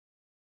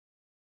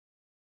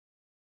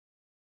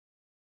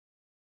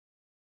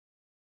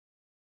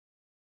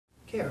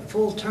Okay, our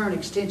full turn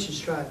extension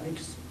strike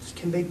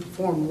can be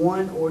performed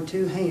one or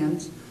two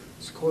hands.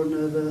 It's according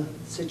to the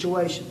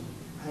situation,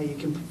 how you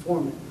can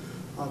perform it.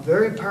 A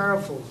very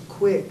powerful,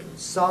 quick,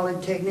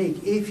 solid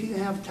technique if you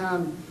have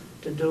time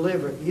to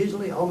deliver it.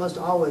 Usually, almost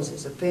always,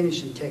 it's a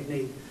finishing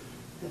technique.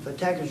 If an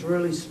attacker's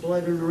really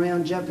spluttering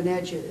around, jumping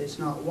at you, it's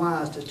not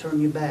wise to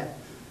turn you back.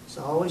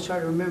 So always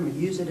try to remember,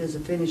 use it as a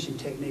finishing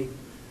technique.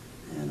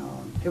 And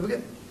here we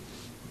go.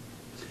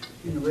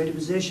 In a ready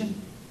position.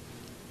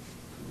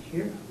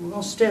 Here, we're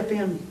going to step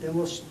in, then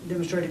we'll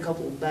demonstrate a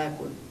couple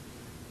backward.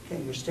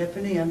 Okay, you're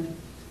stepping in.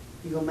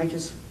 You're going to make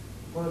this,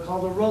 what I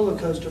call the roller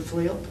coaster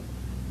flip.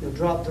 You'll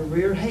drop the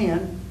rear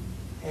hand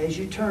as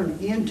you turn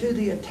into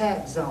the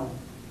attack zone.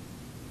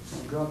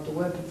 Now drop the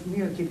weapon from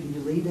here, keeping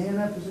your lead hand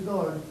up as a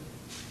guard.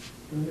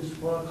 And this is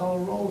what I call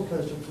a roller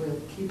coaster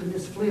flip, keeping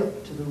this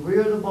flip to the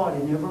rear of the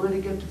body, never let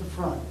it get to the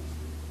front.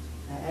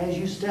 Now as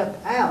you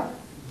step out,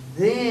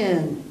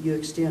 then you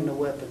extend the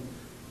weapon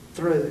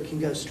through. It can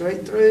go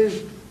straight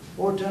through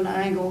or to an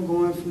angle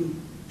going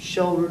from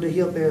shoulder to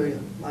hip area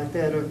like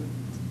that, or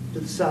to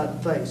the side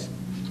of the face.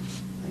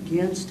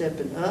 Again,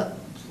 stepping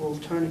up, full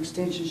turn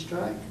extension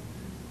strike.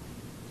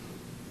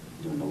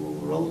 Doing a little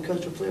roller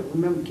coaster flip.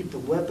 Remember, keep the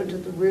weapon to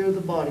the rear of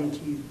the body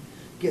until you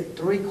get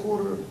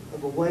 3/4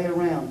 of a way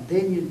around.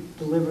 Then you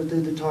deliver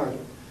through the target.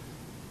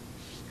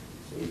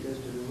 See, it goes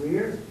to the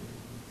rear.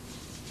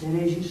 Then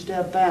as you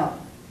step out,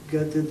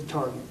 go through the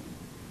target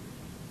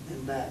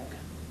and back.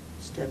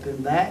 Stepping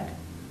back.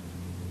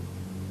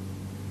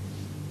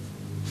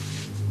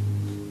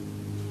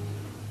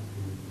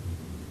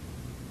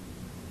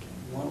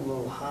 One a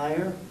little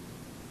higher.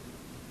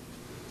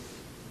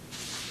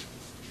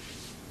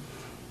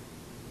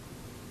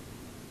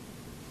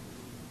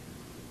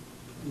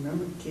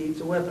 Remember, keep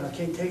the weapon. I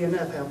can't tell you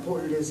enough how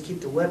important it is to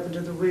keep the weapon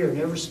to the rear.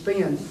 Never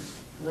spin and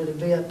let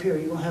it be up here.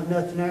 You're going to have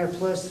nothing there.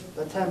 Plus,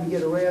 by the time you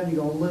get around,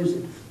 you're going to lose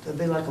it. It'll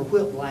be like a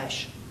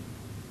whiplash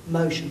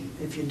motion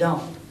if you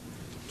don't.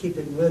 Keep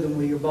it in rhythm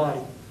with your body.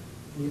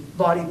 When your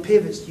body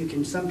pivots, you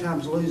can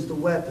sometimes lose the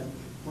weapon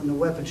when the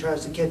weapon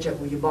tries to catch up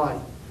with your body.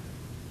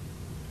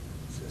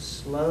 So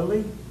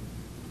slowly,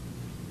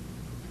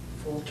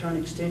 full turn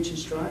extension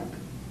strike.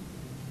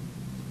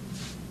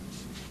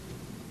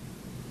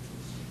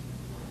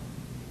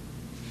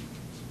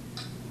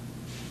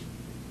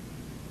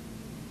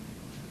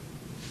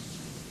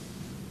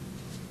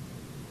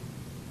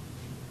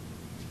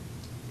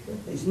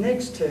 These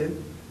next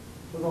two,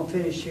 we're going to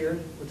finish here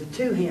with the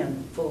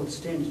two-hand full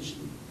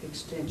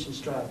extension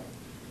strike.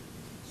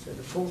 So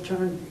the full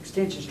turn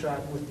extension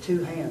strike with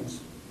two hands.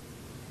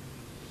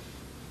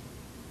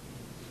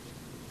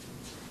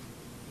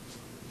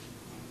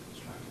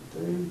 Strike it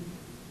through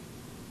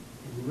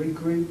and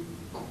regroup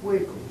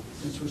quickly.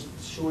 Since we're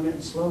showing it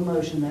in slow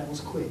motion, that was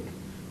quick.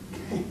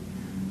 Okay.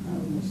 I'm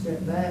going to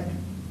step back.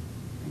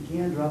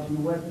 Again, dropping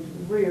the weapon to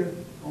the rear,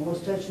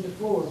 almost touching the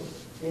floor.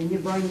 Then you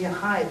bring your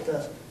height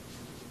up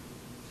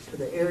to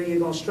the area you're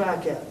going to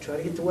strike at. Try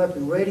to get the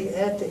weapon ready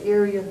at the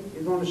area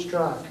you're going to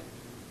strike.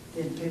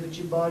 Then pivot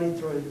your body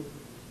through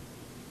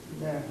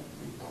there.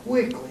 And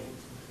quickly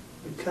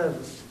recover.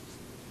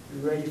 Be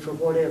ready for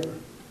whatever.